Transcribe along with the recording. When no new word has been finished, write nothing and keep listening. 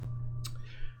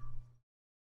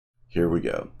Here we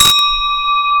go.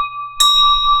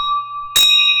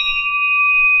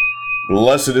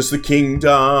 Blessed is the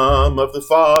kingdom of the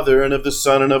Father, and of the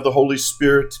Son, and of the Holy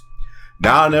Spirit,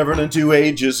 now and ever, and unto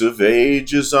ages of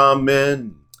ages.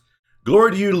 Amen.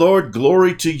 Glory to you, Lord.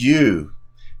 Glory to you.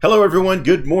 Hello, everyone.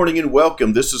 Good morning and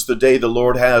welcome. This is the day the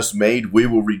Lord has made. We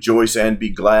will rejoice and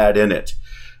be glad in it.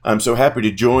 I'm so happy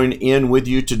to join in with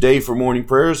you today for morning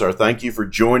prayers, or thank you for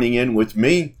joining in with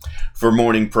me for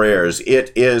morning prayers.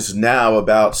 It is now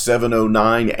about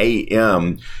 7:09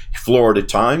 a.m. Florida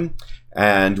time,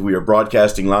 and we are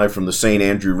broadcasting live from the St.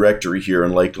 Andrew Rectory here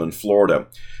in Lakeland, Florida.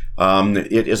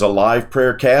 It is a live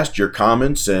prayer cast. Your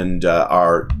comments and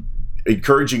our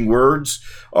encouraging words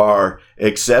are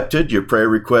accepted. Your prayer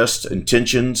requests,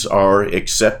 intentions are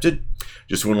accepted.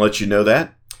 Just want to let you know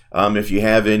that. If you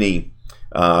have any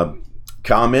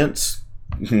comments,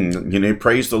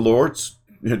 praise the Lord.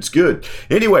 It's good.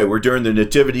 Anyway, we're during the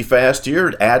Nativity Fast here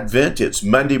at Advent. It's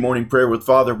Monday Morning Prayer with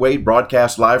Father Wade,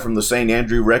 broadcast live from the St.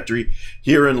 Andrew Rectory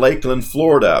here in Lakeland,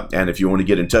 Florida. And if you want to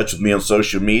get in touch with me on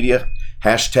social media,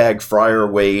 hashtag Friar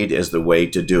Wade is the way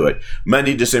to do it.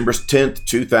 Monday, December 10th,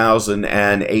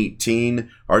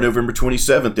 2018, or November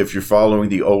 27th if you're following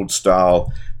the old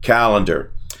style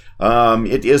calendar.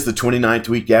 It is the 29th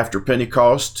week after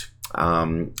Pentecost.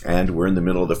 And we're in the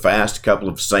middle of the fast. A couple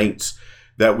of saints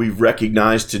that we've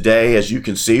recognized today. As you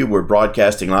can see, we're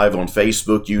broadcasting live on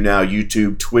Facebook, YouNow,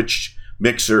 YouTube, Twitch,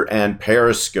 Mixer, and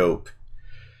Periscope.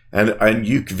 And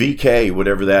VK,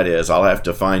 whatever that is. I'll have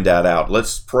to find that out.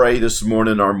 Let's pray this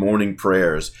morning our morning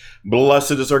prayers.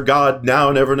 Blessed is our God, now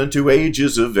and ever, and unto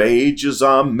ages of ages.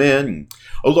 Amen.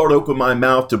 O Lord, open my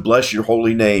mouth to bless your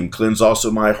holy name. Cleanse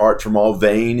also my heart from all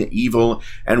vain, evil,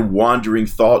 and wandering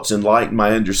thoughts. Enlighten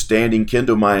my understanding.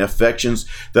 Kindle my affections,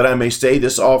 that I may say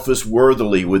this office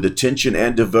worthily with attention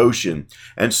and devotion,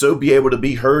 and so be able to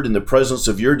be heard in the presence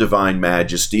of your divine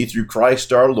majesty through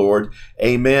Christ our Lord.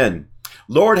 Amen.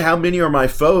 Lord, how many are my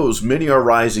foes? Many are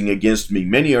rising against me.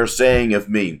 Many are saying of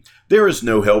me, there is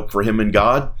no help for him in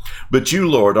God. But you,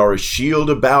 Lord, are a shield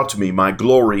about me, my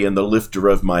glory and the lifter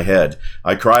of my head.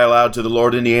 I cry aloud to the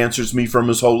Lord, and he answers me from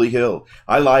his holy hill.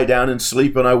 I lie down and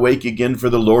sleep, and I wake again, for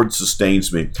the Lord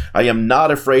sustains me. I am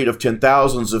not afraid of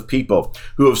 10,000s of people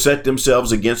who have set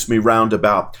themselves against me round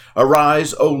about.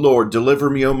 Arise, O Lord, deliver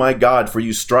me, O my God, for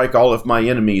you strike all of my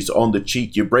enemies on the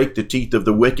cheek. You break the teeth of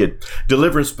the wicked.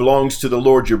 Deliverance belongs to the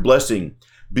Lord. Your blessing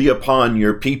be upon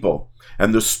your people.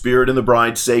 And the Spirit and the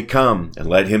bride say, come. And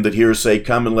let him that hears say,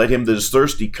 come. And let him that is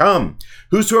thirsty come.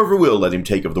 Whosoever will, let him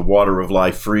take of the water of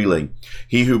life freely.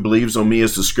 He who believes on me,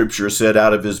 as the scripture said,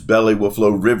 out of his belly will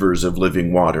flow rivers of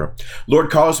living water.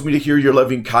 Lord, cause me to hear your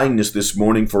loving kindness this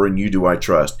morning, for in you do I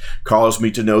trust. Cause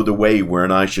me to know the way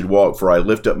wherein I should walk, for I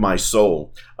lift up my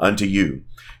soul unto you.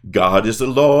 God is the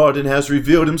Lord, and has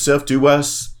revealed himself to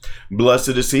us. Blessed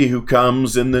is he who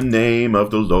comes in the name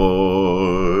of the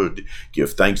Lord.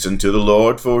 Give thanks unto the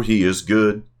Lord, for he is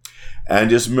good, and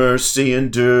his mercy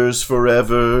endures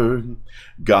forever.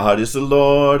 God is the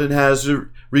Lord, and has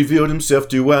revealed himself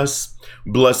to us.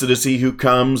 Blessed is he who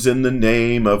comes in the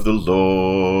name of the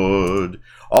Lord.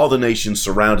 All the nations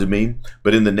surrounded me,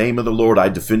 but in the name of the Lord I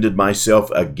defended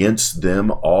myself against them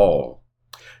all.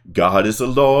 God is the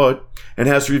Lord, and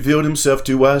has revealed himself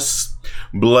to us.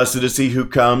 Blessed is he who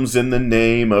comes in the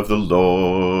name of the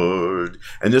Lord.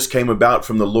 And this came about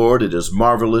from the Lord. It is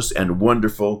marvelous and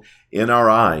wonderful in our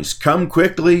eyes. Come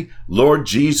quickly, Lord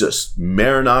Jesus.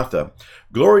 Maranatha.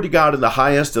 Glory to God in the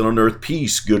highest, and on earth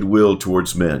peace, goodwill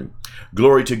towards men.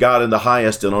 Glory to God in the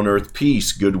highest, and on earth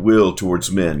peace, goodwill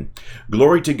towards men.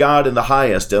 Glory to God in the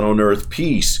highest, and on earth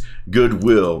peace,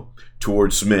 goodwill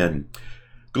towards men.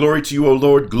 Glory to you, O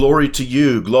Lord, glory to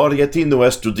you. Gloria a ti,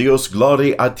 nuestro Dios,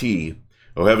 gloria a ti.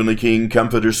 O heavenly King,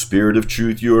 Comforter, Spirit of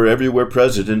truth, you are everywhere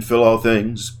present and fill all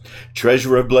things.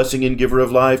 Treasurer of blessing and giver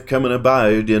of life, come and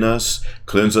abide in us.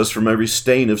 Cleanse us from every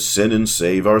stain of sin and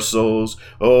save our souls.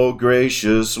 O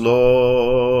gracious Lord.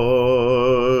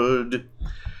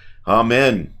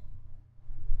 Amen.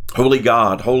 Holy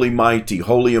God, holy mighty,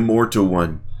 holy immortal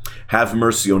one, have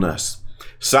mercy on us.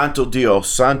 Santo Dios,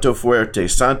 Santo Fuerte,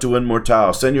 Santo Inmortal,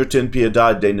 Señor ten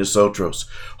piedad de nosotros.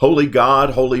 Holy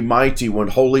God, holy mighty one,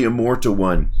 holy immortal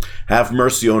one, have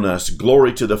mercy on us.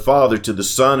 Glory to the Father, to the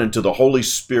Son, and to the Holy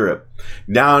Spirit,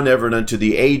 now and ever, and unto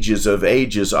the ages of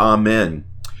ages. Amen.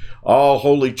 All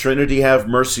Holy Trinity, have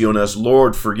mercy on us.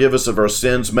 Lord, forgive us of our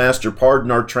sins. Master, pardon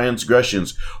our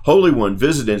transgressions. Holy One,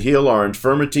 visit and heal our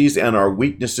infirmities and our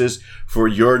weaknesses for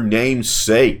your name's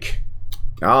sake.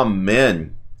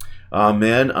 Amen.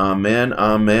 Amen, amen,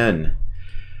 amen.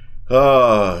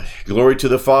 Glory to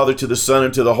the Father, to the Son,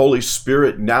 and to the Holy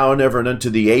Spirit, now and ever, and unto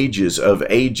the ages of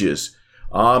ages.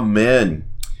 Amen.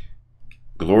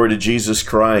 Glory to Jesus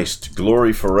Christ.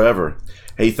 Glory forever.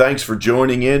 Hey, thanks for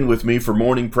joining in with me for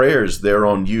morning prayers there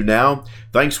on YouNow.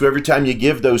 Thanks for every time you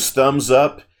give those thumbs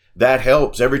up. That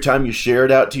helps. Every time you share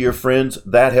it out to your friends,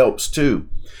 that helps too.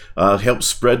 It helps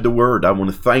spread the word. I want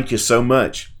to thank you so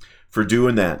much for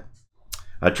doing that.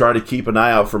 I try to keep an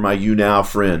eye out for my YouNow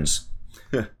friends.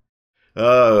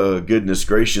 Oh, goodness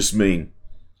gracious me.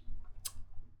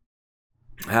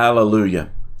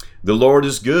 Hallelujah. The Lord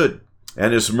is good,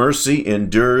 and his mercy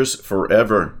endures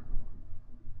forever.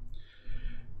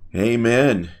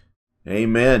 Amen.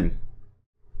 Amen.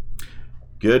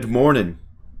 Good morning.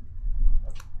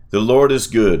 The Lord is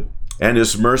good, and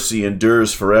his mercy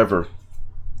endures forever.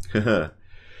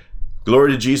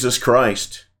 Glory to Jesus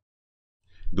Christ.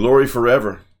 Glory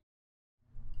forever.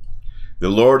 The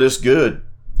Lord is good,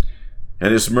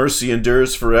 and his mercy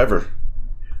endures forever.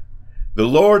 The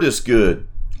Lord is good,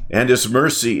 and his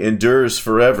mercy endures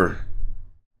forever.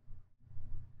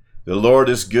 The Lord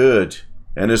is good,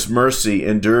 and his mercy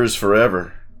endures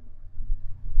forever.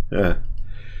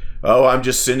 Oh, I'm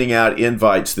just sending out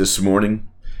invites this morning.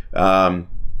 If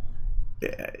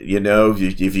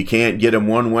you can't get them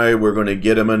one way, we're going to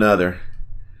get them another.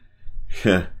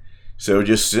 So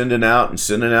just sending out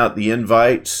the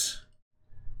invites.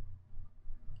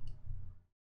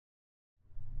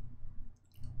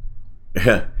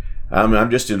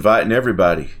 I'm just inviting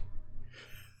everybody.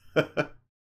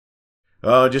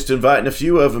 Just inviting a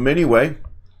few of them anyway.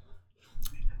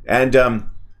 And,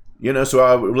 so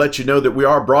I will let you know that we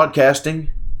are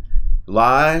broadcasting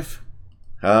live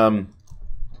on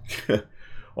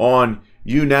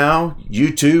YouNow,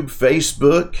 YouTube,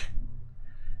 Facebook.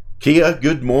 Kia,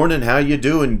 good morning. How you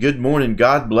doing? Good morning.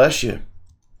 God bless you.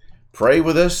 Pray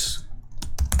with us.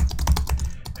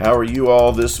 How are you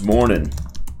all this morning?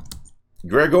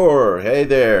 Gregor, hey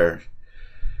there.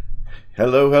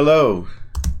 Hello, hello.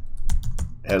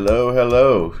 Hello,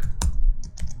 hello.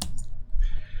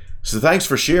 So thanks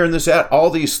for sharing this out. All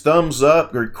these thumbs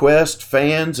up, requests,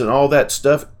 fans, and all that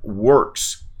stuff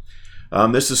works.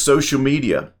 This is social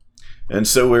media. And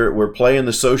so we're playing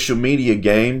the social media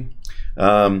game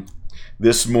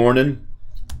this morning.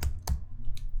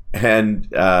 And,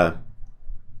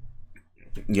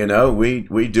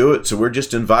 we do it. So we're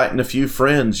just inviting a few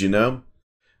friends,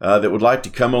 that would like to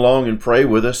come along and pray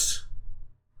with us.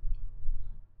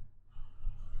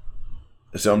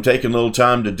 So I'm taking a little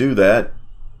time to do that.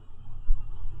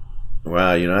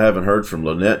 Wow, I haven't heard from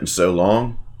Lynette in so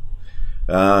long.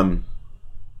 That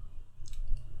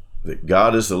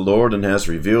God is the Lord and has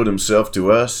revealed himself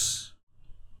to us.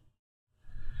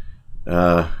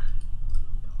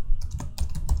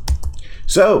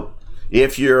 So,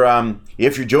 if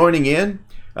you're joining in,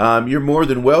 you're more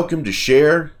than welcome to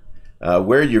share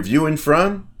where you're viewing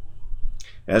from,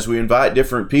 as we invite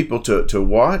different people to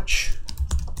watch.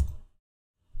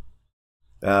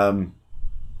 And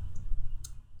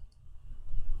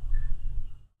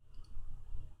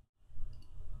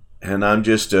I'm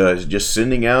just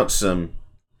sending out some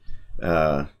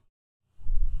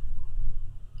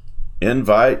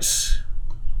invites.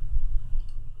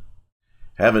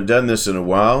 Haven't done this in a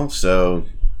while,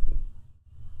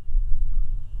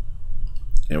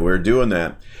 and we're doing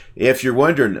that. If you're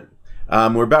wondering,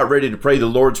 we're about ready to pray the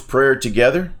Lord's Prayer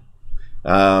together.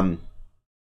 And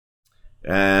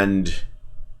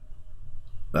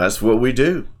that's what we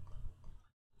do.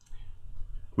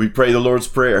 We pray the Lord's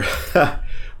Prayer.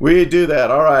 We do that.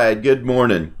 All right, good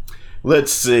morning.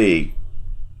 Let's see.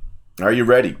 Are you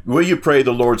ready? Will you pray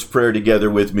the Lord's Prayer together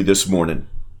with me this morning?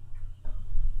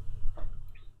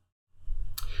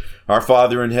 Our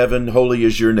Father in heaven, holy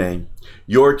is your name.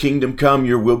 Your kingdom come,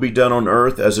 your will be done on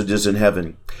earth as it is in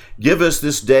heaven. Give us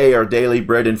this day our daily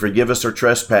bread, and forgive us our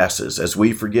trespasses, as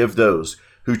we forgive those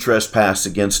who trespass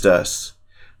against us.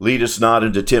 Lead us not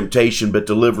into temptation, but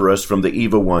deliver us from the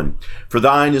evil one. For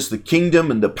thine is the kingdom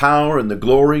and the power and the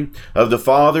glory of the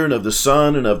Father and of the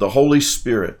Son and of the Holy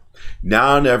Spirit,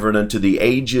 now and ever and unto the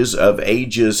ages of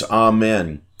ages.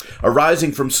 Amen.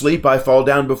 Arising from sleep, I fall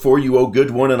down before you, O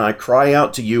good one, and I cry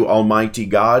out to you, Almighty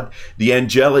God, the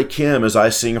angelic hymn as I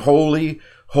sing, Holy,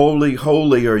 holy,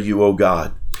 holy are you, O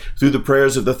God. Through the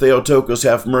prayers of the Theotokos,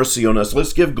 have mercy on us.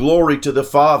 Let's give glory to the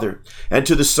Father, and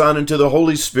to the Son, and to the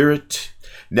Holy Spirit,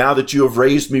 Now that you have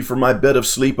raised me from my bed of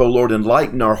sleep, O Lord,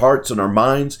 enlighten our hearts and our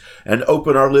minds, and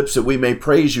open our lips that we may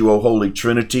praise you, O Holy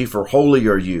Trinity, for holy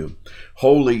are you.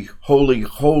 Holy, holy,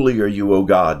 holy are you, O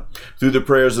God. Through the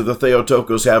prayers of the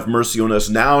Theotokos, have mercy on us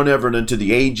now and ever and into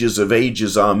the ages of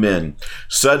ages. Amen.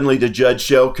 Suddenly the judge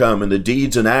shall come, and the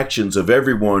deeds and actions of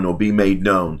everyone will be made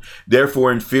known. Therefore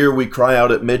in fear we cry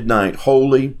out at midnight,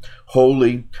 Holy,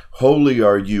 holy, holy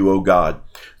are you, O God.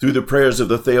 Through the prayers of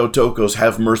the Theotokos,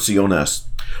 have mercy on us.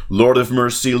 Lord of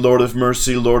mercy, Lord of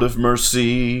mercy, Lord of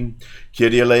mercy.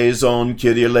 Kyrie eleison,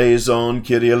 Kyrie eleison,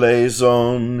 Kyrie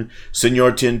eleison.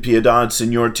 Señor ten piedad,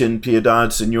 Señor ten piedad,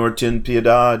 Señor ten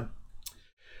piedad.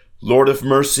 Lord of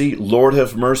mercy, Lord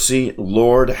have mercy,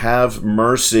 Lord have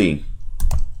mercy.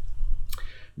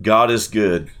 God is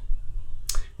good.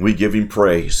 We give him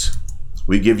praise.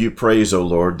 We give you praise, O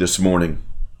Lord, this morning.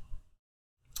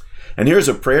 And here's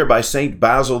a prayer by St.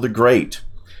 Basil the Great.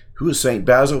 Who is St.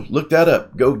 Basil? Look that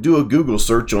up. Go do a Google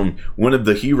search on one of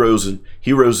the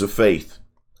heroes of faith.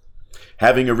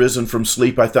 Having arisen from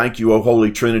sleep, I thank you, O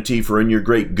Holy Trinity, for in your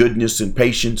great goodness and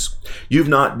patience, you've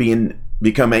not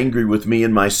become angry with me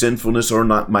in my sinfulness or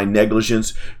not my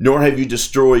negligence, nor have you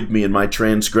destroyed me in my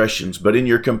transgressions, but in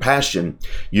your compassion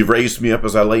you've raised me up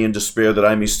as I lay in despair, that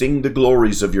I may sing the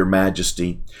glories of your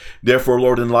majesty. Therefore,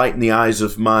 Lord, enlighten the eyes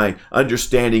of my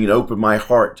understanding and open my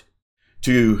heart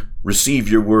to receive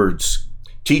your words.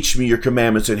 Teach me your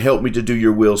commandments and help me to do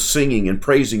your will, singing and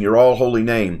praising your all-holy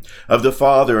name, of the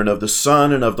Father and of the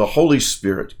Son and of the Holy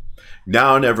Spirit,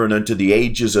 now and ever and unto the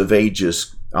ages of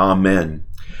ages. Amen.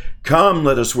 Come,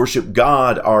 let us worship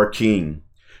God, our King.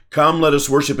 Come, let us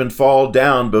worship and fall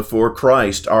down before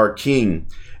Christ, our King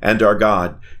and our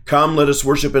God. Come, let us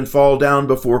worship and fall down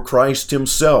before Christ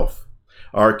himself,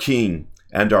 our King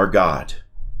and our God.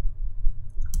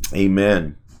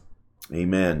 Amen.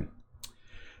 Amen.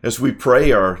 As we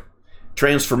pray our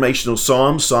transformational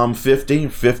psalm, Psalm 50,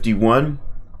 51,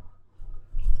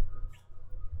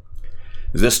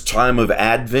 this time of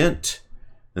Advent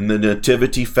and the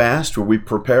Nativity fast, where we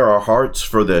prepare our hearts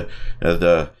for the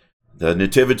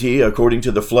Nativity according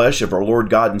to the flesh of our Lord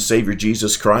God and Savior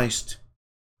Jesus Christ.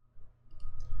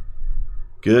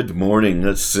 Good morning.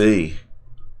 Let's see.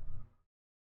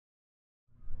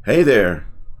 Hey there.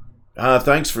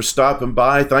 Thanks for stopping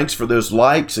by. Thanks for those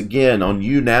likes again on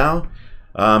YouNow.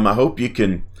 I hope you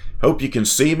can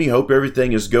see me. Hope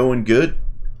everything is going good.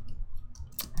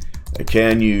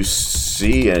 Can you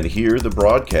see and hear the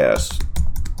broadcast?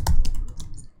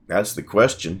 That's the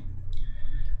question.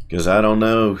 Because I don't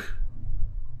know.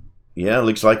 Yeah, it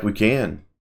looks like we can.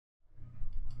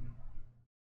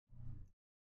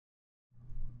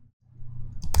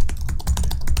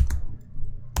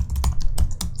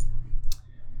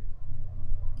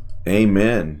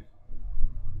 Amen.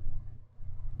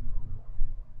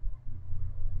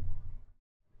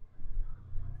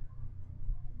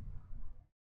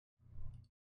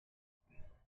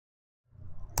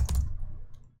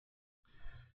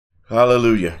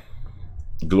 Hallelujah.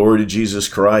 Glory to Jesus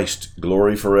Christ.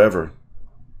 Glory forever.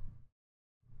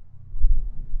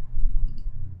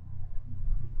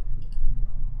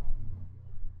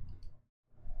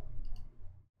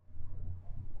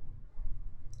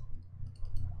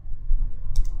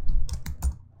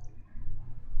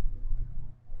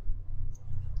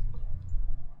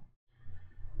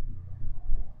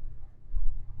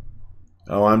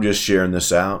 Oh, I'm just sharing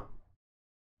this out.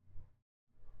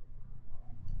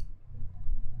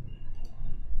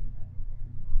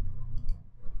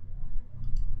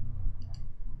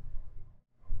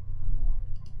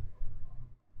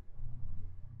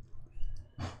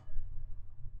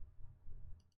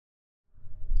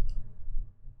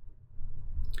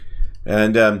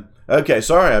 And okay,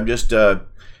 sorry, I'm just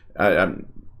I'm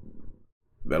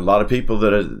a lot of people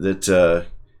that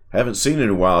haven't seen it in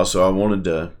a while, so I wanted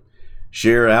to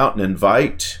share out and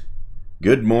invite.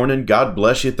 Good morning. God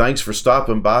bless you. Thanks for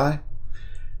stopping by.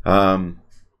 Come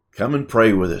and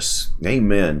pray with us.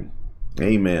 Amen.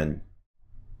 Amen.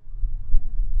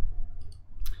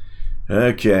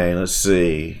 Okay, let's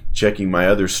see. Checking my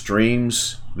other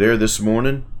streams there this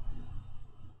morning.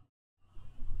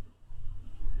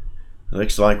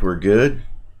 Looks like we're good.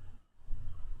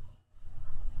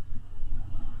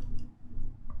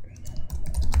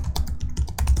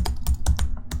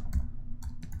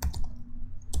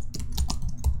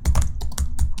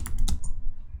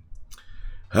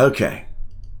 Okay.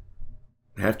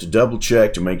 I have to double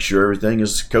check to make sure everything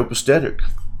is copacetic.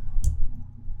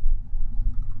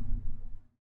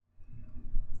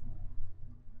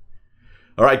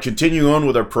 All right, continuing on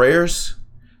with our prayers.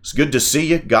 It's good to see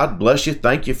you. God bless you.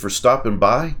 Thank you for stopping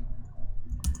by.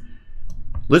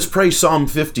 Let's pray Psalm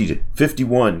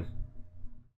 51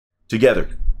 together.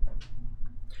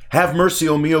 Have mercy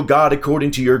on me, O God,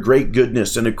 according to your great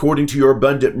goodness, and according to your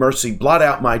abundant mercy, blot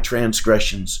out my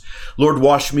transgressions. Lord,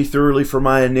 wash me thoroughly from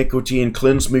my iniquity and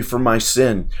cleanse me from my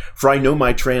sin. For I know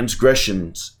my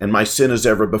transgressions, and my sin is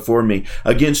ever before me.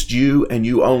 Against you and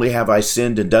you only have I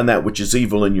sinned and done that which is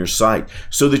evil in your sight,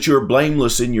 so that you are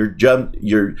blameless in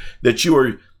that you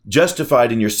are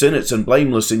justified in your sentence and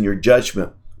blameless in your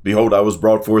judgment. Behold, I was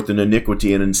brought forth in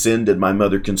iniquity, and in sin did my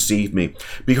mother conceive me.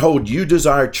 Behold, you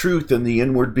desire truth in the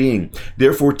inward being.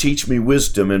 Therefore teach me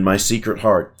wisdom in my secret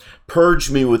heart. Purge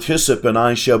me with hyssop, and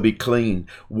I shall be clean.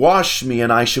 Wash me,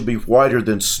 and I shall be whiter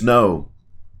than snow.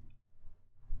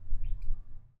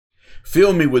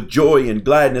 Fill me with joy and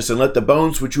gladness, and let the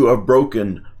bones which you have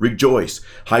broken rejoice.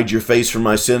 Hide your face from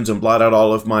my sins and blot out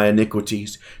all of my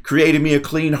iniquities. Create in me a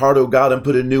clean heart, O God, and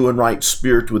put a new and right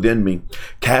spirit within me.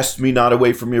 Cast me not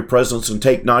away from your presence, and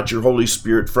take not your Holy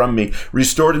Spirit from me.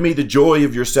 Restore to me the joy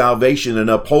of your salvation, and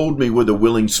uphold me with a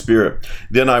willing spirit.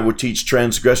 Then I will teach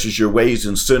transgressors your ways,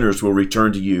 and sinners will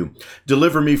return to you.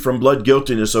 Deliver me from blood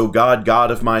guiltiness, O God,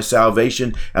 God of my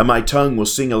salvation, and my tongue will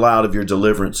sing aloud of your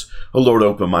deliverance. O Lord,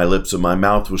 open my lips, and my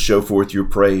mouth will show forth your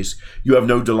praise. You have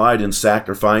no delight in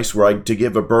sacrifice, were I to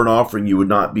give a burnt offering you would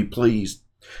not be pleased.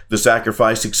 The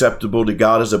sacrifice acceptable to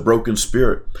God is a broken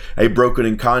spirit, a broken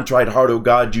and contrite heart, O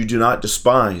God, you do not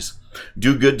despise.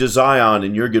 Do good to Zion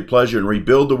in your good pleasure, and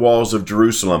rebuild the walls of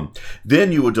Jerusalem.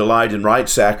 Then you will delight in right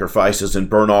sacrifices and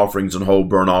burnt offerings and whole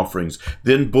burnt offerings.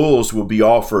 Then bulls will be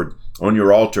offered on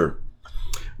your altar.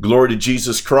 Glory to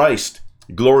Jesus Christ.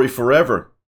 Glory forever.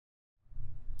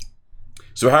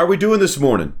 So how are we doing this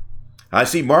morning? I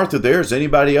see Martha there. Does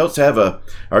anybody else are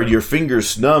your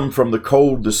fingers numb from the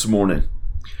cold this morning?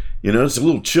 You know, it's a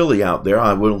little chilly out there.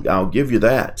 I'll give you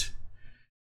that.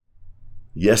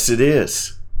 Yes, it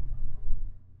is.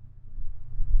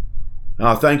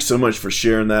 Oh, thanks so much for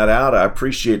sharing that out. I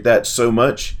appreciate that so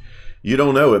much. You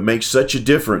don't know, it makes such a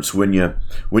difference when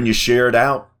you share it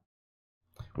out,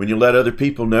 when you let other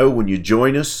people know, when you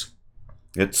join us.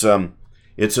 It's an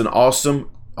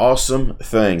awesome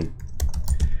thing,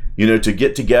 you know, to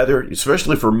get together,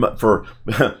 especially for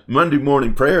Monday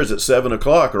morning prayers at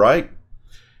 7:00, right?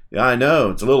 Yeah, I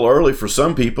know it's a little early for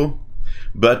some people,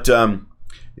 but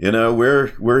you know,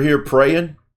 we're here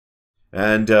praying,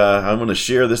 and I'm going to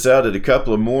share this out at a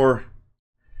couple of more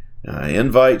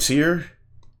invites here.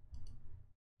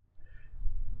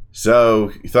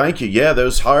 So thank you. Yeah,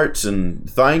 those hearts and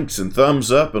thanks and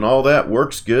thumbs up and all that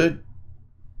works good.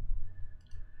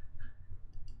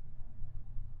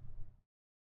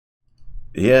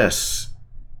 Yes.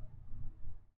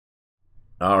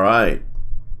 All right.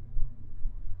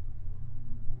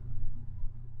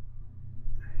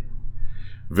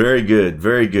 Very good.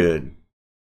 Very good.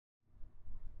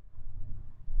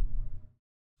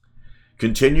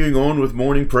 Continuing on with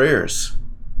morning prayers.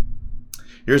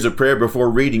 Here's a prayer before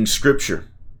reading scripture.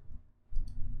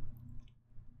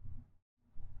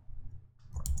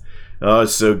 Oh,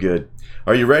 it's so good.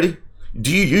 Are you ready?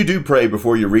 You do pray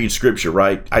before you read scripture,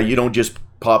 right? You don't just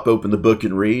pop open the book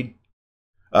and read.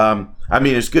 I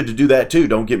mean, it's good to do that too.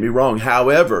 Don't get me wrong.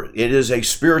 However, it is a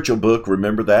spiritual book.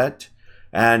 Remember that.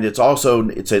 And it's also,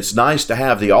 it's nice to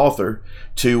have the author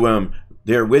to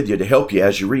there with you to help you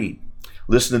as you read.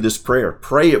 Listen to this prayer.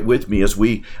 Pray it with me as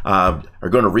we are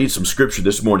going to read some scripture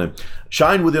this morning.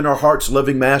 Shine within our hearts,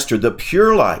 loving Master, the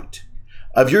pure light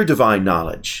of your divine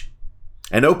knowledge,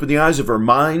 and open the eyes of our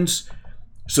minds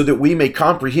so that we may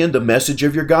comprehend the message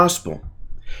of your gospel.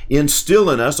 Instill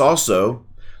in us also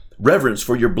reverence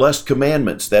for your blessed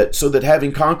commandments, so that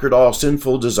having conquered all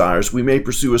sinful desires, we may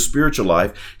pursue a spiritual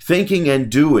life, thinking and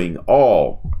doing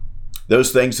all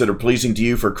those things that are pleasing to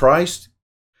you for Christ.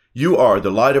 You are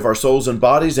the light of our souls and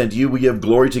bodies, and to you we give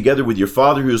glory together with your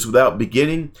Father who is without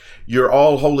beginning, your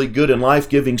all holy, good, and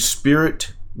life-giving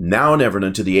Spirit, now and ever, and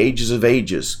unto the ages of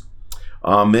ages.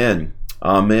 Amen.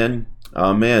 Amen.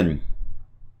 Amen.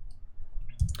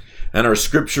 And our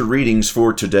scripture readings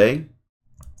for today,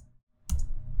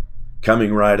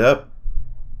 coming right up,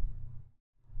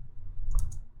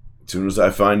 as soon as I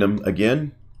find them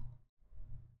again.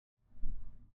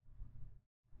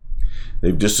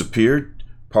 They've disappeared.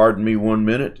 Pardon me 1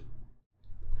 minute.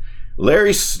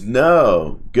 Larry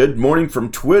Snow, good morning from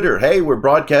Twitter. Hey, we're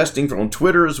broadcasting from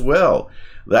Twitter as well.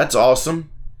 That's awesome.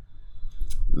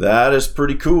 That is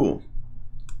pretty cool.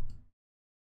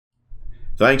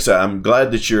 Thanks. I'm glad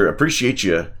that appreciate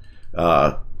you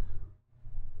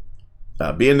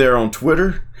being there on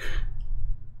Twitter.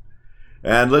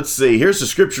 And let's see. Here's the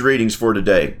scripture readings for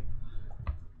today.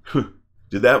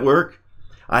 Did that work?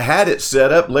 I had it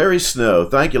set up, Larry Snow.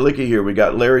 Thank you. Looky here. We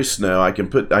got Larry Snow. I can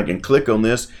click on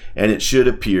this and it should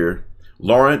appear.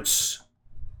 Lawrence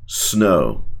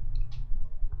Snow.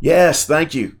 Yes,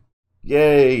 thank you.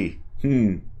 Yay.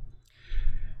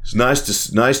 It's nice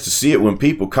to see it when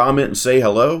people comment and say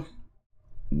hello.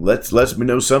 Lets me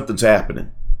know something's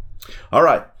happening. All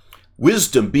right.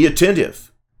 Wisdom, be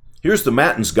attentive. Here's the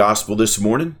Matins Gospel this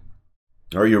morning.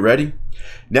 Are you ready?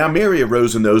 Now Mary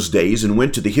arose in those days and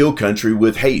went to the hill country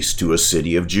with haste to a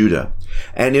city of Judah,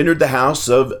 and entered the house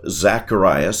of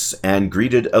Zacharias and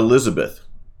greeted Elizabeth.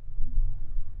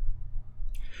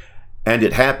 And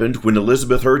it happened, when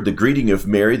Elizabeth heard the greeting of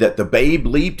Mary, that the babe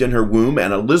leaped in her womb,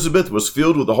 and Elizabeth was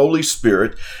filled with the Holy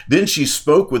Spirit. Then she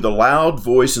spoke with a loud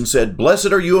voice and said,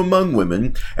 Blessed are you among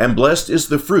women, and blessed is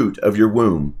the fruit of your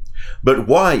womb. But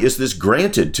why is this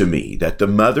granted to me, that the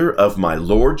mother of my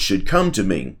Lord should come to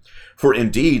me? For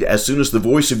indeed, as soon as the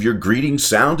voice of your greeting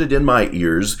sounded in my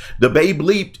ears, the babe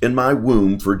leaped in my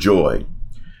womb for joy.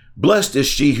 Blessed is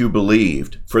she who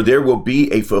believed, for there will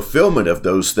be a fulfillment of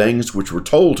those things which were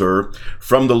told her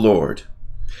from the Lord.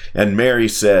 And Mary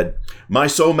said, My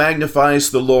soul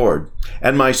magnifies the Lord,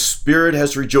 and my spirit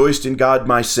has rejoiced in God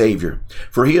my Savior,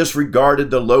 for he has regarded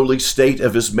the lowly state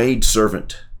of his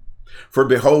maidservant. For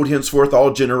behold, henceforth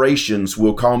all generations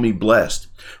will call me blessed.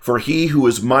 For he who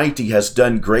is mighty has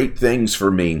done great things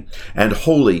for me, and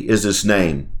holy is his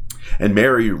name. And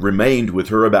Mary remained with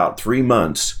her about 3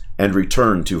 months, and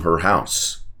returned to her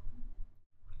house.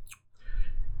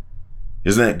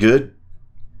 Isn't that good?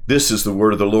 This is the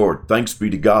word of the Lord. Thanks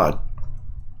be to God.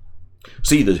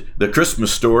 See, the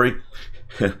Christmas story,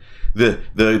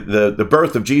 the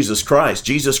birth of Jesus Christ.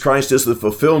 Jesus Christ is the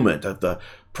fulfillment of the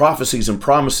prophecies and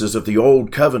promises of the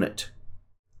old covenant.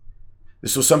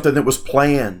 This was something that was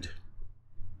planned,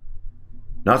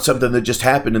 not something that just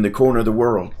happened in the corner of the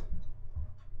world.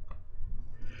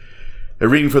 A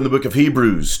reading from the book of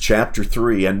Hebrews, chapter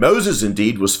 3. And Moses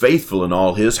indeed was faithful in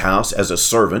all his house as a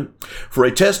servant, for a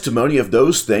testimony of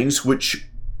those things which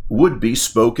would be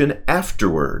spoken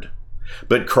afterward.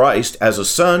 But Christ as a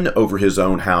son over his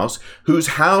own house,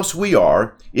 whose house we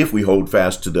are, if we hold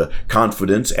fast to the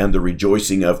confidence and the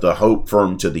rejoicing of the hope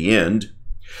firm to the end.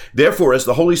 Therefore, as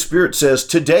the Holy Spirit says,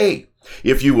 Today,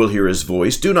 if you will hear his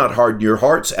voice, do not harden your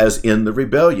hearts as in the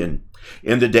rebellion,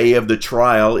 in the day of the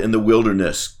trial in the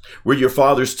wilderness, where your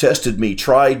fathers tested me,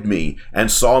 tried me,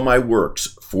 and saw my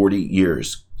works 40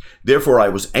 years. Therefore I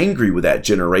was angry with that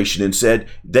generation and said,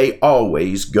 They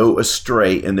always go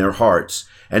astray in their hearts,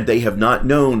 and they have not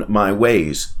known my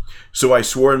ways. So I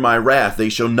swore in my wrath, they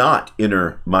shall not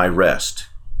enter my rest.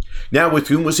 Now with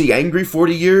whom was he angry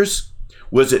 40 years?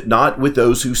 Was it not with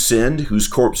those who sinned, whose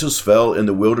corpses fell in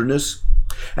the wilderness?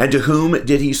 And to whom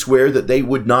did he swear that they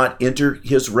would not enter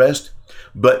his rest,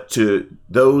 but to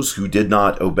those who did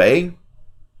not obey?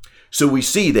 So we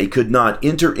see they could not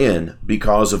enter in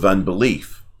because of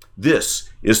unbelief. This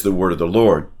is the word of the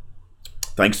Lord.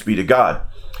 Thanks be to God.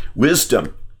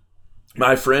 Wisdom.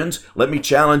 My friends, let me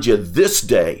challenge you this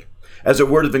day as a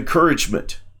word of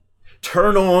encouragement.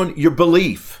 Turn on your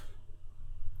belief.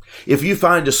 If you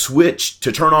find a switch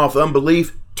to turn off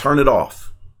unbelief, turn it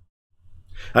off.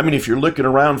 I mean, if you're looking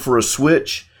around for a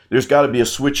switch, there's got to be a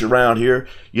switch around here.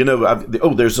 You know,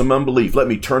 there's some unbelief. Let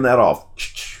me turn that off.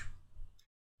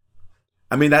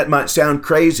 I mean, that might sound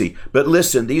crazy, but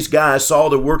listen, these guys saw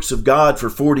the works of God for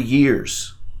 40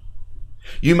 years.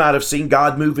 You might have seen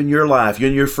God move in your life,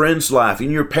 in your friend's life, in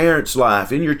your parents'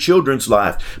 life, in your children's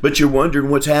life, but you're wondering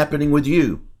what's happening with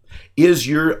you. Is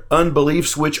your unbelief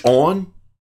switch on?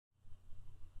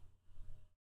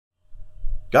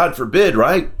 God forbid,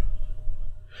 right?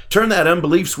 Turn that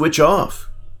unbelief switch off.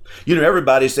 You know,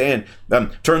 everybody's saying,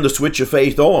 turn the switch of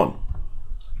faith on.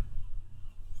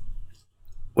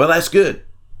 Well, that's good.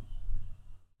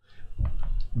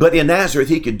 But in Nazareth,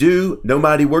 he could do no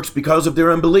mighty works because of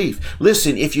their unbelief.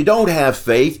 Listen, if you don't have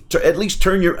faith, at least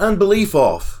turn your unbelief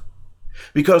off.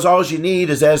 Because all you need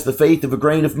is as the faith of a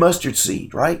grain of mustard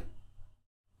seed, right?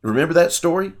 Remember that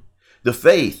story? The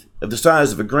faith of the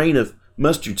size of a grain of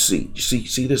mustard seed. You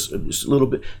see this? Just a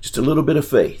little bit of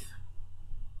faith.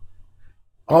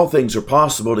 All things are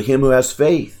possible to him who has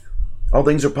faith. All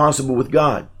things are possible with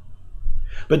God.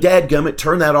 But dadgummit,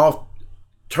 turn that off.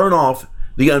 Turn off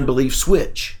the unbelief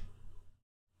switch.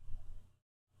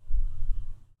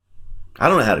 I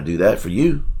don't know how to do that for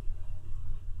you.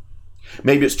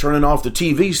 Maybe it's turning off the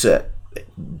TV set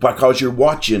because you're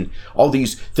watching all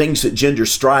these things that gender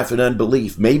strife and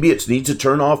unbelief. Maybe it needs to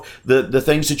turn off the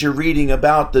things that you're reading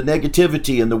about the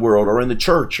negativity in the world or in the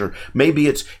church, or maybe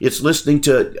it's listening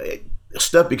to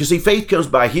stuff, because see, faith comes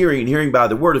by hearing and hearing by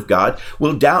the word of God.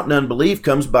 Well, doubt and unbelief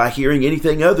comes by hearing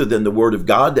anything other than the word of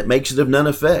God that makes it of none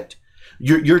effect.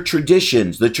 Your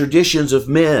traditions, the traditions of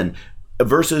men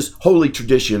versus holy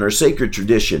tradition or sacred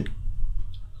tradition.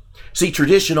 See,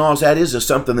 tradition, all that is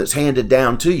something that's handed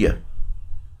down to you.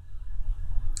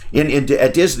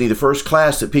 At Disney, the first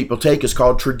class that people take is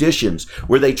called traditions,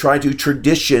 where they try to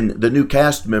tradition the new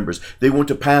cast members. They want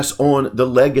to pass on the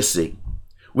legacy.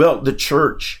 Well, the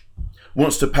church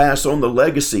wants to pass on the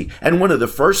legacy. And one of the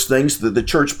first things that the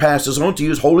church passes on to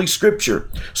you is Holy Scripture.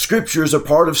 Scripture is a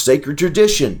part of sacred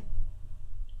tradition.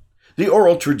 The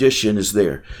oral tradition is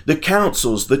there. The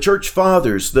councils, the church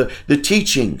fathers, the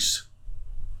teachings.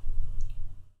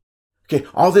 Okay,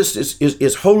 all this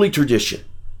is holy tradition.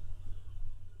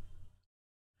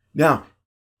 Now,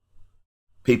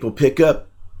 people pick up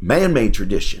man-made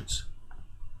traditions.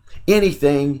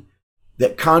 Anything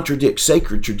that contradicts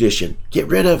sacred tradition, get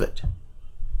rid of it.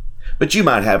 But you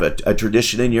might have a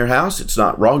tradition in your house. It's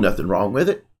not wrong, nothing wrong with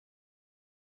it.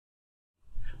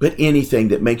 But anything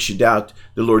that makes you doubt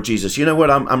the Lord Jesus. You know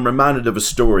what? I'm reminded of a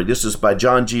story. This is by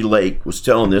John G. Lake, was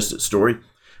telling this story.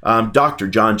 Dr.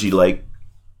 John G. Lake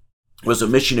was a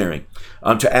missionary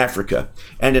to Africa.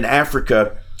 And in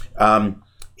Africa, a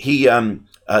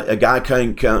guy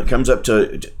comes up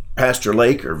to Pastor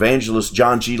Lake, or Evangelist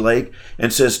John G. Lake,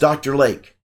 and says, Dr.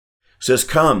 Lake, says,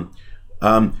 come.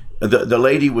 The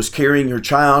lady was carrying her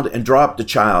child and dropped the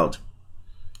child.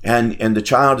 And the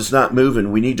child is not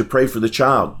moving. We need to pray for the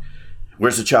child.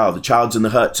 Where's the child? The child's in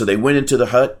the hut. So they went into the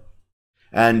hut,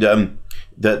 and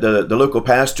the local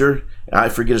pastor, I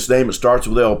forget his name, it starts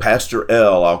with L, Pastor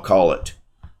L, I'll call it.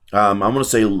 I'm going to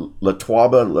say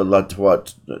Latawaba,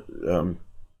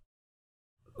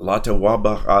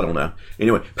 I don't know.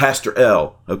 Anyway, Pastor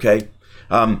L, okay?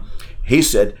 He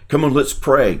said, come on, let's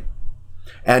pray.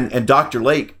 And Dr.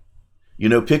 Lake,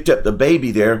 picked up the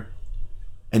baby there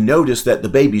and noticed that the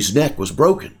baby's neck was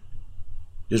broken,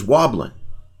 just wobbling.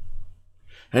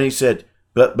 And he said,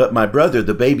 but my brother,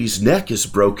 the baby's neck is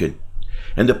broken.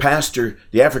 And the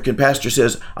African pastor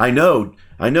says, I know,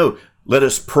 let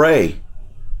us pray.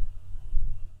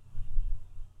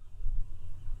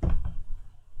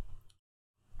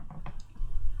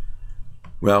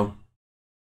 Well,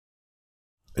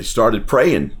 they started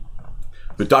praying,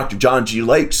 but Dr. John G.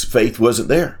 Lake's faith wasn't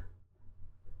there.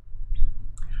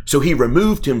 So he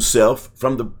removed himself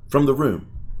from the room,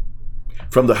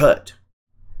 from the hut.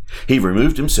 He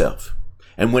removed himself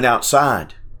and went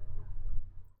outside.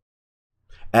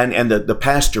 And the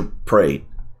pastor prayed.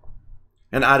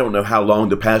 And I don't know how long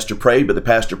the pastor prayed, but the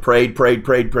pastor prayed.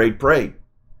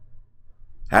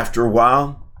 After a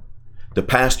while, the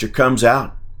pastor comes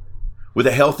out with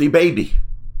a healthy baby.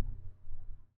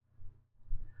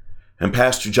 And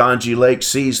Pastor John G. Lake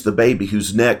sees the baby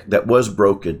whose neck that was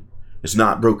broken is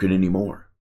not broken anymore.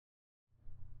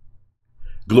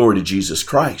 Glory to Jesus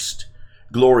Christ.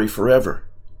 Glory forever.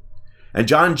 And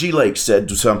John G. Lake said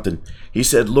something. He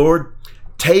said, Lord,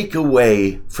 take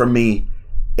away from me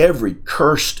every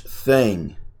cursed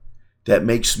thing that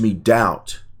makes me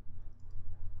doubt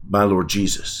my Lord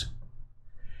Jesus.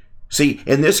 See,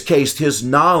 in this case, his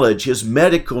knowledge, his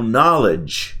medical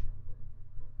knowledge,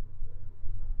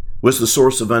 was the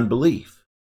source of unbelief.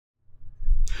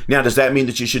 Now, does that mean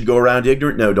that you should go around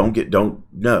ignorant?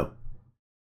 No.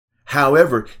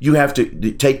 However, you have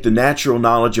to take the natural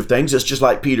knowledge of things. It's just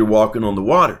like Peter walking on the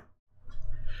water.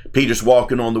 Peter's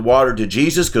walking on the water to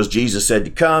Jesus because Jesus said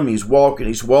to come. He's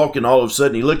walking. All of a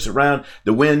sudden, he looks around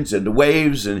the winds and the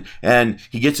waves, and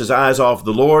he gets his eyes off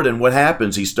the Lord. And what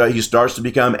happens? He starts to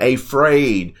become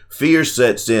afraid. Fear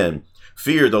sets in.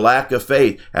 Fear, the lack of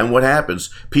faith. And what happens?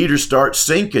 Peter starts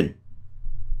sinking.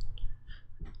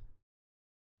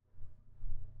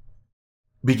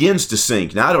 Begins to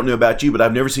sink. Now, I don't know about you, but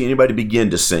I've never seen anybody begin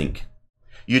to sink.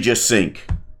 You just sink.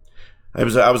 I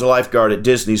was a lifeguard at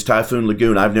Disney's Typhoon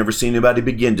Lagoon. I've never seen anybody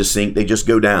begin to sink. They just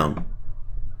go down.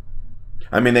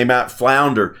 I mean, they might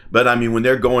flounder, but I mean, when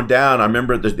they're going down, I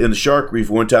remember in the Shark Reef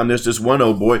one time, there's this one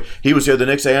old boy. He was here the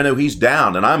next day. I know he's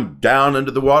down, and I'm down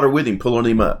under the water with him, pulling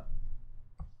him up.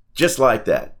 Just like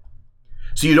that.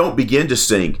 So you don't begin to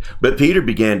sink, but Peter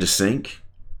began to sink.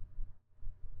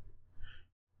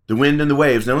 The wind and the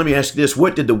waves. Now let me ask you this.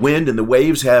 What did the wind and the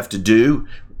waves have to do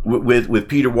with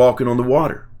Peter walking on the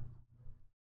water?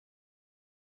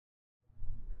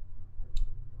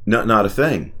 Not a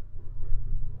thing.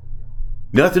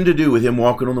 Nothing to do with him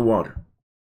walking on the water.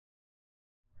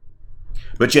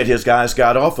 But yet his guys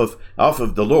got off of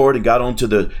the Lord and got onto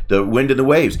the wind and the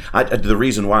waves. The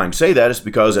reason why I can say that is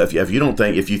because if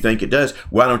you think it does,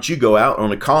 why don't you go out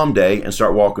on a calm day and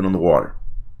start walking on the water?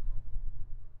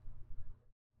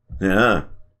 Yeah.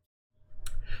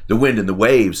 The wind and the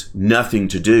waves, nothing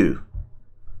to do.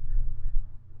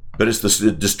 But it's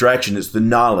the distraction, it's the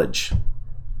knowledge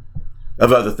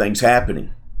of other things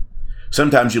happening.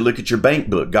 Sometimes you look at your bank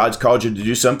book. God's called you to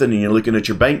do something and you're looking at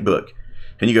your bank book.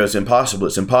 And you go, it's impossible,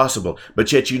 it's impossible.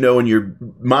 But yet you know in your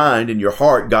mind and your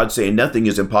heart, God's saying nothing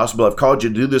is impossible. I've called you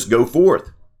to do this, go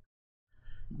forth.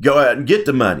 Go out and get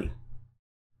the money.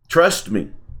 Trust me.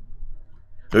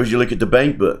 As you look at the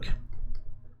bank book,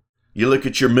 you look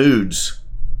at your moods,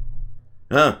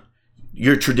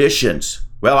 your traditions.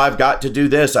 Well, I've got to do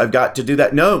this. I've got to do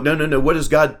that. No. What has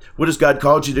God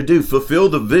called you to do? Fulfill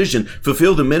the vision.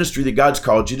 Fulfill the ministry that God's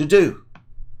called you to do.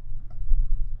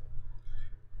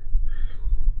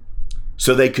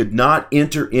 So they could not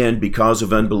enter in because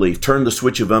of unbelief. Turn the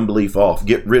switch of unbelief off.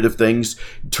 Get rid of things.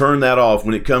 Turn that off.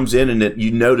 When it comes in and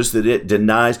you notice that it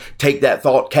denies, take that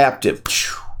thought captive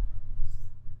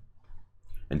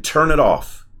and turn it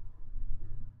off.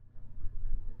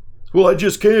 Well, I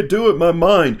just can't do it, my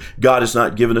mind. God has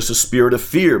not given us a spirit of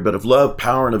fear, but of love,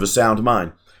 power, and of a sound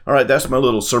mind. All right, that's my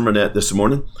little sermonette this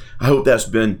morning. I hope that's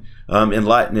been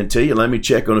enlightening to you. Let me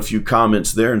check on a few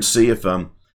comments there and see if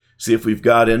we've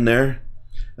got in there.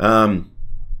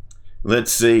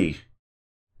 Let's see.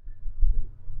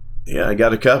 Yeah, I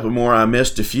got a couple more. I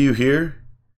missed a few here.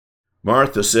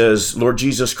 Martha says, Lord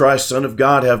Jesus Christ, Son of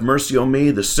God, have mercy on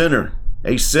me, the sinner,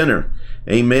 a sinner.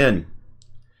 Amen.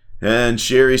 And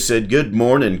Sherry said, good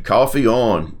morning, coffee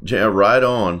on. Yeah, right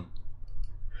on.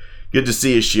 Good to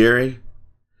see you, Sherry.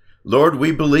 Lord,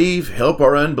 we believe, help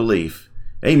our unbelief.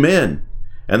 Amen.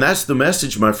 And that's the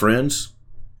message, my friends.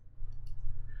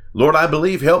 Lord, I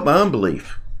believe, help my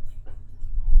unbelief.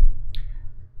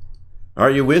 Are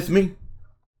you with me?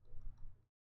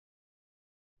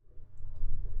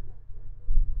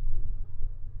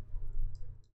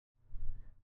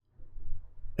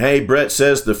 Hey, Brett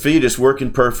says the feed is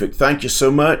working perfect. Thank you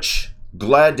so much.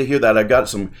 Glad to hear that. I got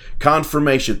some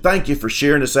confirmation. Thank you for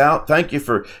sharing us out. Thank you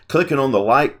for clicking on the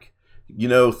like,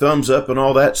 thumbs up and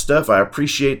all that stuff. I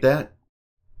appreciate that.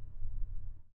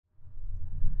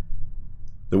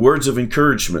 The words of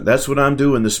encouragement. That's what I'm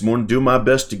doing this morning. Do my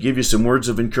best to give you some words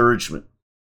of encouragement.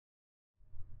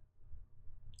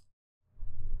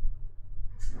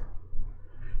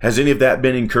 Has any of that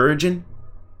been encouraging?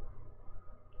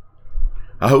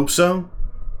 I hope so.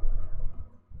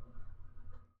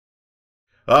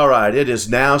 All right, it is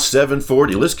now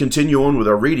 7:40. Let's continue on with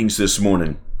our readings this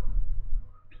morning.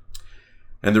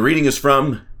 And the reading is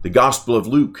from the Gospel of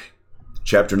Luke,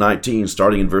 chapter 19,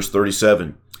 starting in verse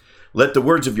 37. Let the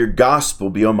words of your gospel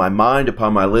be on my mind,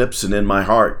 upon my lips, and in my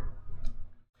heart.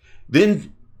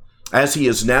 Then, as he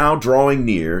is now drawing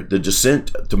near the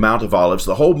descent to Mount of Olives,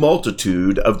 the whole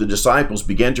multitude of the disciples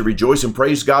began to rejoice and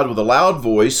praise God with a loud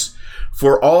voice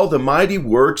for all the mighty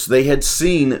works they had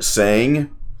seen,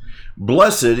 saying,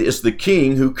 Blessed is the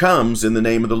King who comes in the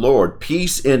name of the Lord,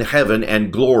 peace in heaven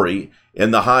and glory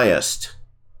in the highest.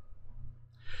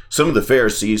 Some of the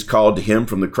Pharisees called to him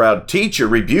from the crowd, Teacher,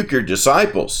 rebuke your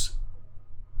disciples.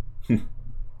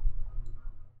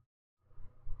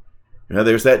 Now,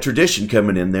 there's that tradition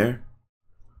coming in there.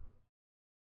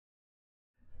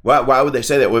 Why would they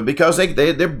say that? Well, because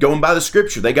they're going by the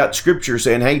scripture. They got scripture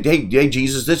saying, hey,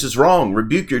 Jesus, this is wrong.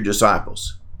 Rebuke your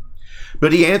disciples.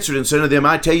 But he answered and said to them,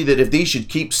 I tell you that if these should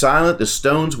keep silent, the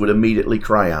stones would immediately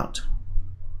cry out.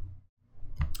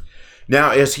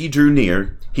 Now, as he drew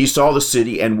near, he saw the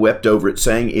city and wept over it,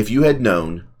 saying, If you had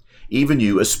known, even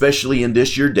you, especially in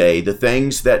this your day, the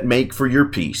things that make for your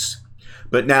peace,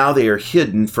 but now they are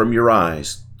hidden from your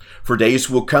eyes. For days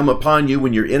will come upon you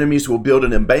when your enemies will build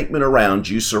an embankment around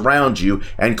you, surround you,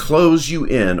 and close you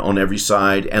in on every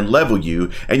side, and level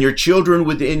you, and your children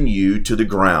within you to the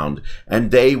ground, and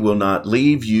they will not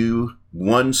leave you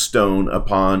one stone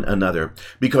upon another,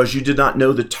 because you did not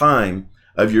know the time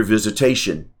of your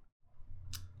visitation.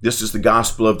 This is the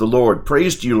gospel of the Lord.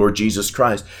 Praise to you, Lord Jesus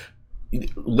Christ.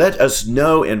 Let us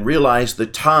know and realize the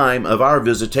time of our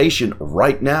visitation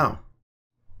right now.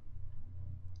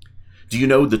 Do you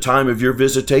know the time of your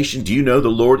visitation? Do you know the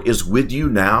Lord is with you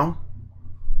now?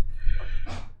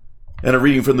 And a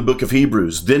reading from the book of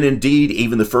Hebrews. Then indeed,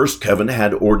 even the first covenant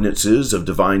had ordinances of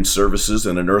divine services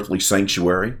and an earthly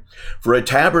sanctuary. For a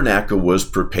tabernacle was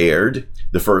prepared,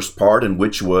 the first part, in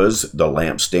which was the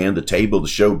lampstand, the table, the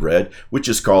showbread, which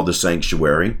is called the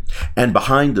sanctuary. And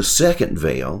behind the second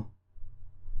veil,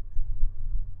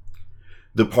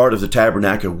 the part of the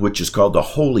tabernacle which is called the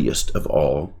holiest of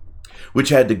all, which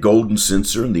had the golden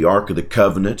censer and the ark of the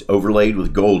covenant overlaid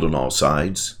with gold on all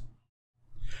sides.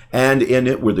 And in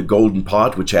it were the golden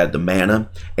pot which had the manna,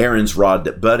 Aaron's rod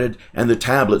that budded, and the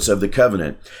tablets of the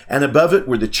covenant. And above it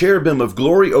were the cherubim of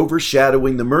glory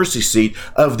overshadowing the mercy seat.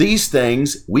 Of these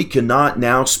things we cannot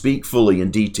now speak fully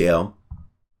in detail.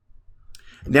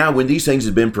 Now, when these things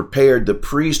had been prepared, the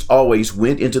priest always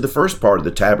went into the first part of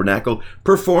the tabernacle,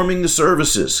 performing the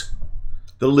services,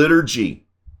 the liturgy.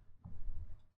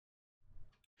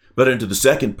 But into the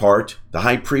second part, the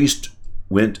high priest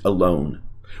went alone,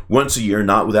 once a year,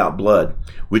 not without blood,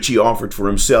 which he offered for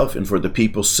himself and for the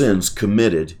people's sins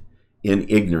committed in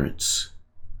ignorance.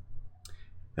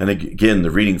 And again, the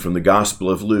reading from the Gospel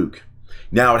of Luke.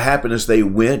 Now it happened as they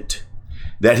went,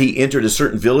 that he entered a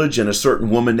certain village, and a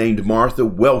certain woman named Martha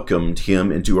welcomed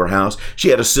him into her house. She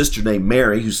had a sister named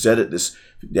Mary who sat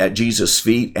at Jesus'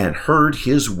 feet and heard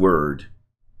his word.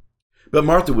 But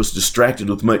Martha was distracted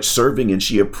with much serving, and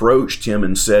she approached him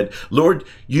and said, Lord,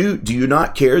 do you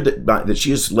not care that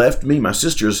she has left me? My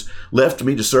sister has left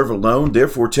me to serve alone.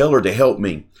 Therefore tell her to help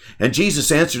me. And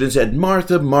Jesus answered and said,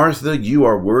 Martha, Martha, you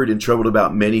are worried and troubled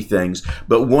about many things,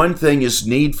 but one thing is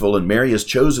needful, and Mary has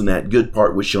chosen that good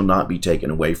part which shall not be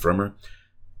taken away from her.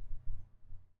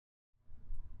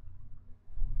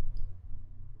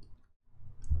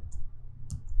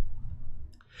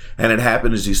 And it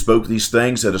happened as he spoke these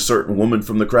things that a certain woman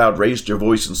from the crowd raised her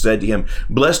voice and said to him,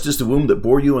 Blessed is the womb that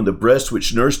bore you and the breast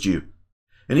which nursed you.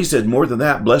 And he said, More than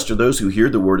that, blessed are those who hear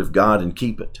the word of God and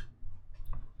keep it.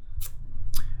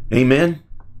 Amen.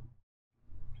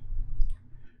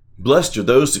 Blessed are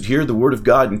those that hear the word of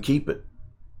God and keep it.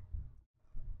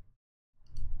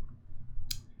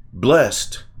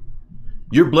 Blessed.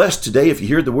 You're blessed today if you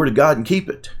hear the word of God and keep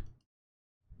it.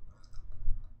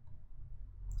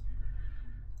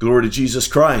 Glory to Jesus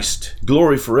Christ.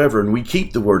 Glory forever. And we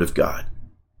keep the word of God.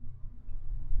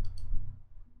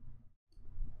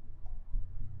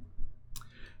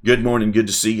 Good morning. Good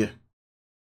to see you.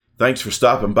 Thanks for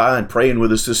stopping by and praying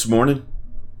with us this morning.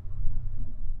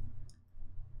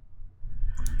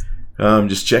 I'm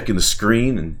just checking the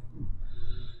screen and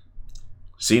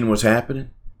seeing what's happening.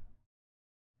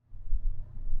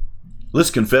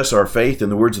 Let's confess our faith in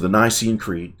the words of the Nicene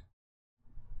Creed.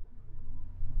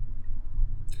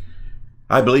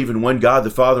 I believe in one God, the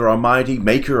Father Almighty,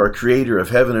 maker or creator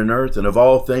of heaven and earth and of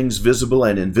all things visible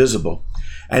and invisible,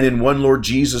 and in one Lord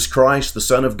Jesus Christ, the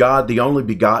Son of God, the only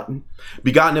begotten,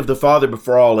 begotten of the Father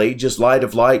before all ages, light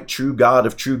of light, true God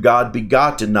of true God,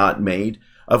 begotten, not made,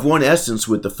 of one essence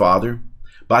with the Father,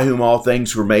 by whom all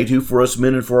things were made, who for us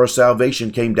men and for our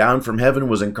salvation came down from heaven,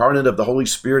 was incarnate of the Holy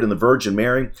Spirit and the Virgin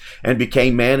Mary, and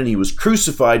became man, and he was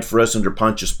crucified for us under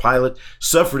Pontius Pilate,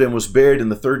 suffered and was buried,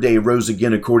 and the third day rose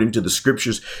again according to the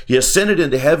Scriptures. He ascended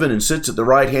into heaven and sits at the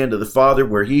right hand of the Father,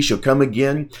 where he shall come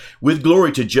again with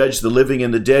glory to judge the living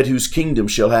and the dead, whose kingdom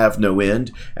shall have no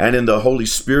end. And in the Holy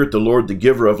Spirit, the Lord, the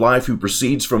giver of life, who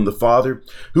proceeds from the Father,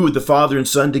 who with the Father and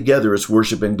Son together is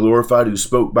worshipped and glorified, who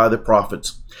spoke by the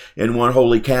prophets. In one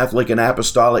holy Catholic and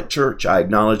Apostolic Church, I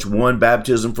acknowledge one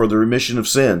baptism for the remission of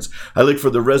sins. I look for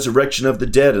the resurrection of the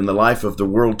dead and the life of the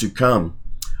world to come.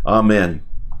 Amen.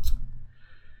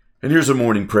 And here's a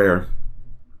morning prayer.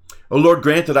 O Lord,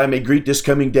 grant that I may greet this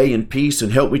coming day in peace,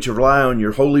 and help me to rely on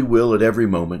your holy will at every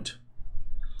moment.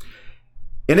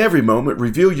 In every moment,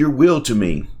 reveal your will to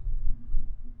me.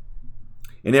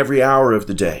 In every hour of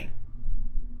the day.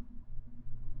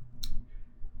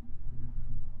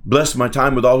 Bless my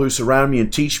time with all who surround me,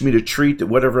 and teach me to treat that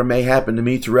whatever may happen to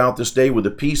me throughout this day with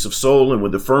a peace of soul and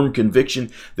with a firm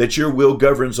conviction that your will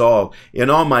governs all.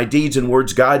 In all my deeds and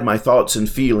words, guide my thoughts and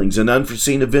feelings. In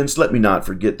unforeseen events, let me not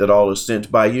forget that all is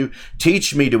sent by you.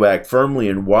 Teach me to act firmly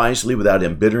and wisely without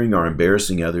embittering or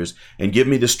embarrassing others, and give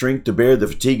me the strength to bear the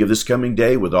fatigue of this coming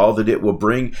day with all that it will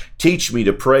bring. Teach me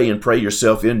to pray and pray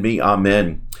yourself in me.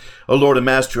 Amen. O Lord and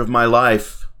Master of my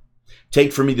life,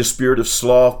 take from me the spirit of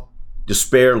sloth,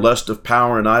 despair, lust of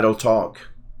power, and idle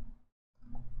talk,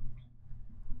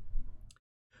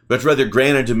 but rather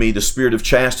grant unto me the spirit of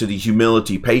chastity,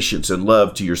 humility, patience, and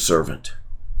love to your servant.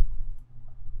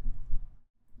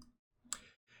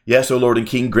 Yes, O Lord and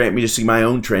King, grant me to see my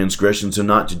own transgressions and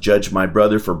not to judge my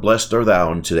brother, for blessed art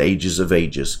thou unto the ages of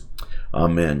ages.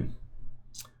 Amen.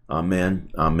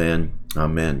 Amen. Amen.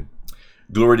 Amen.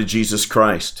 Glory to Jesus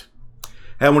Christ.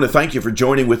 I want to thank you for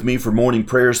joining with me for morning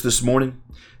prayers this morning.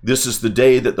 This is the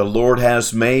day that the Lord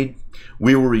has made.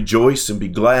 We will rejoice and be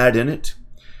glad in it.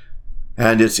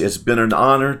 And it's been an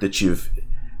honor that you've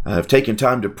taken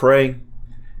time to pray.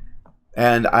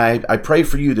 And I pray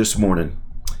for you this morning.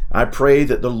 I pray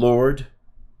that the Lord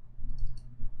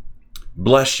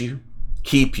bless you,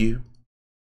 keep you,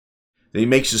 that he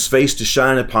makes his face to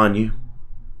shine upon you,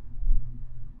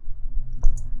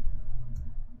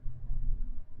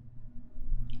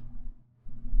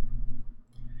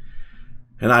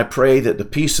 And I pray that the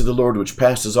peace of the Lord, which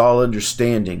passes all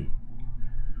understanding,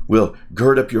 will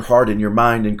gird up your heart and your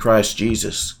mind in Christ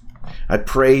Jesus. I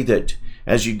pray that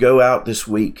as you go out this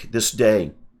week, this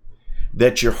day,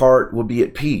 that your heart will be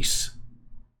at peace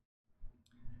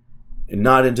and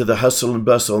not into the hustle and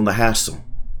bustle and the hassle.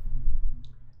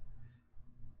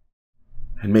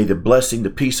 And may the blessing, the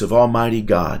peace of Almighty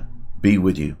God be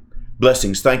with you.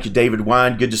 Blessings. Thank you, David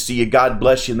Wine. Good to see you. God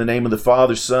bless you in the name of the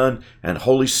Father, Son, and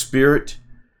Holy Spirit.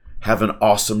 Have an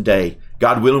awesome day.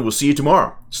 God willing, we'll see you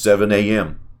tomorrow, 7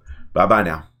 a.m. Bye-bye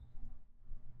now.